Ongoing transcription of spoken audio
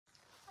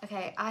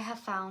Okay, I have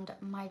found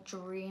my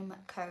dream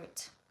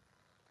coat.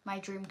 My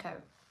dream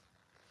coat.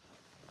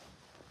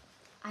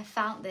 I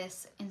found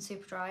this in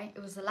Superdry.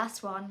 It was the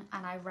last one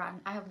and I ran.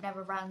 I have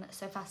never ran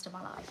so fast in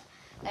my life.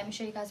 Let me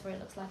show you guys what it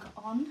looks like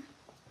on.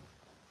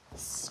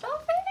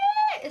 Stop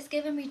it! It's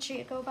giving me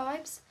Cheetah Girl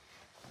vibes.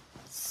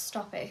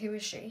 Stop it. Who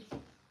is she?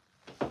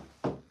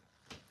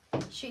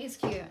 She is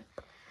cute.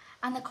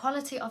 And the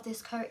quality of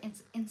this coat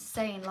is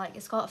insane. Like,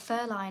 it's got a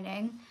fur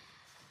lining.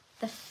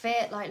 The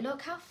fit, like,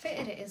 look how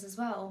fitted it is as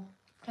well.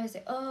 Close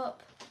it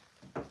up.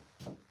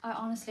 I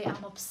honestly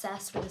am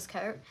obsessed with this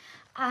coat.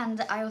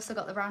 And I also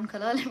got the brown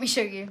colour. Let me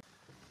show you.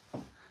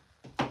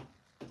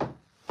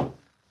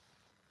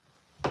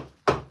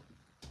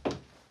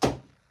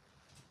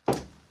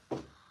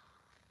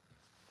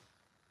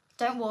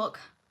 Don't walk,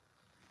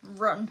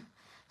 run,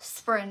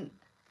 sprint,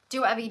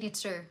 do whatever you need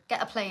to do.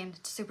 Get a plane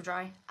to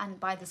Superdry and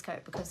buy this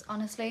coat because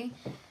honestly,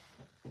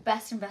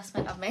 best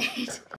investment I've made.